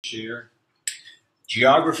Share.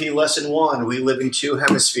 Geography lesson 1. We live in two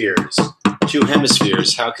hemispheres. Two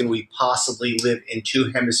hemispheres. How can we possibly live in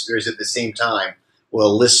two hemispheres at the same time?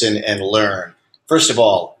 Well, listen and learn. First of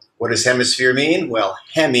all, what does hemisphere mean? Well,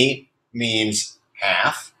 hemi means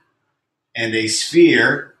half, and a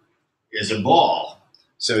sphere is a ball.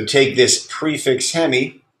 So take this prefix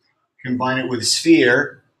hemi, combine it with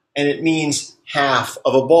sphere, and it means half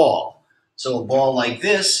of a ball. So a ball like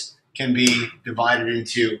this can be divided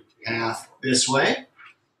into half this way,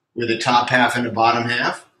 with a top half and a bottom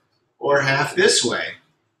half, or half this way,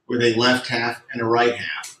 with a left half and a right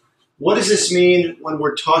half. What does this mean when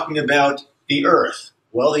we're talking about the Earth?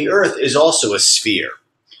 Well, the Earth is also a sphere.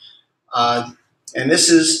 And this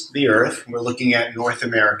is the Earth. We're looking at North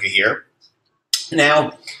America here.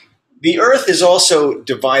 Now, the Earth is also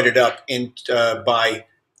divided up by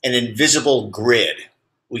an invisible grid.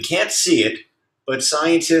 We can't see it, but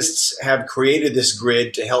scientists have created this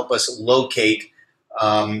grid to help us locate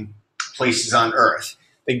places on Earth.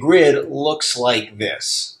 The grid looks like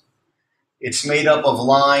this. It's made up of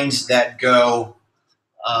lines that go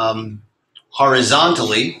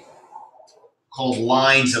horizontally, called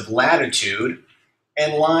lines of latitude,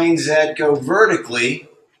 and lines that go vertically,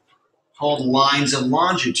 called lines of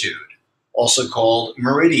longitude, also called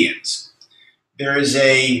meridians. There is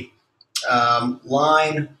a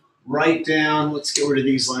line right down. Let's get rid of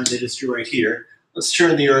these lines I just drew right here. Let's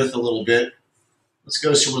turn the Earth a little bit. Let's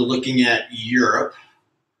go so we're looking at Europe.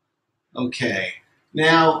 Okay.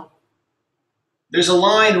 Now, there's a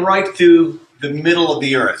line right through the middle of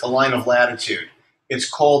the Earth, a line of latitude. It's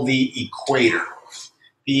called the equator.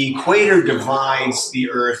 The equator divides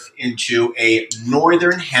the Earth into a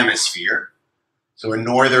northern hemisphere, so a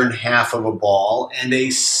northern half of a ball, and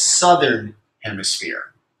a southern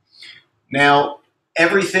hemisphere. Now,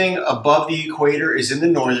 everything above the equator is in the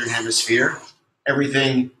northern hemisphere.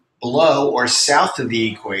 Everything below or south of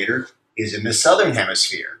the equator is in the southern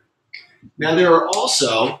hemisphere. Now, there are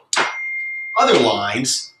also other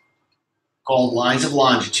lines called lines of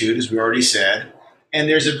longitude, as we already said, and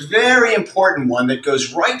there's a very important one that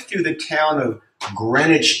goes right through the town of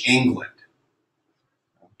Greenwich, England.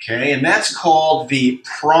 Okay, and that's called the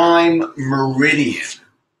prime meridian.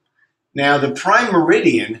 Now, the prime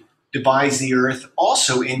meridian divides the Earth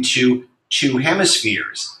also into two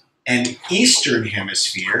hemispheres, an eastern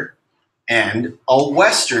hemisphere and a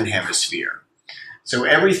western hemisphere. So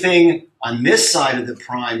everything on this side of the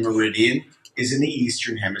prime meridian is in the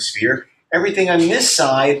eastern hemisphere. Everything on this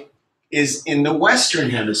side is in the western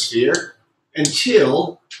hemisphere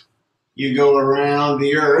until you go around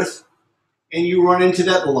the Earth and you run into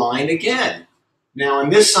that line again. Now, on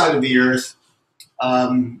this side of the Earth,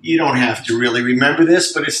 you don't have to really remember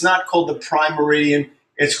this, but it's not called the prime meridian.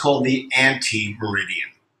 It's called the anti-meridian.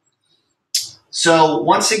 So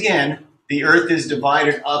once again, the Earth is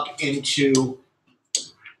divided up into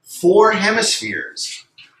four hemispheres: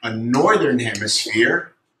 a northern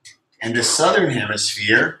hemisphere and a southern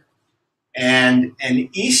hemisphere and an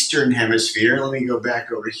eastern hemisphere. Let me go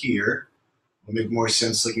back over here. It'll make more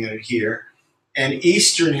sense looking at it here. An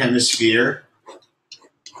eastern hemisphere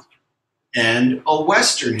and a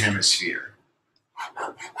western hemisphere.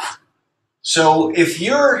 So if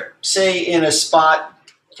you're, say, in a spot,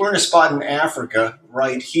 we're in a spot in Africa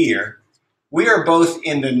right here, we are both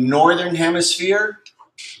in the northern hemisphere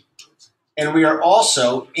and we are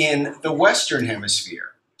also in the western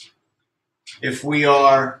hemisphere. If we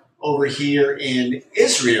are over here in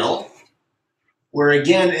Israel, we're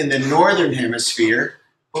again in the northern hemisphere,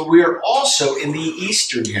 but we are also in the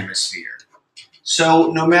eastern hemisphere.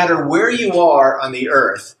 So no matter where you are on the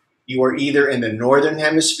Earth, you are either in the northern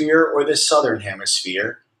hemisphere or the southern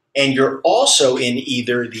hemisphere, and you're also in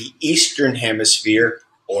either the eastern hemisphere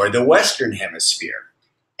or the western hemisphere.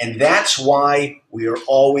 And that's why we are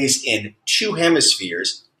always in two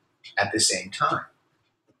hemispheres at the same time.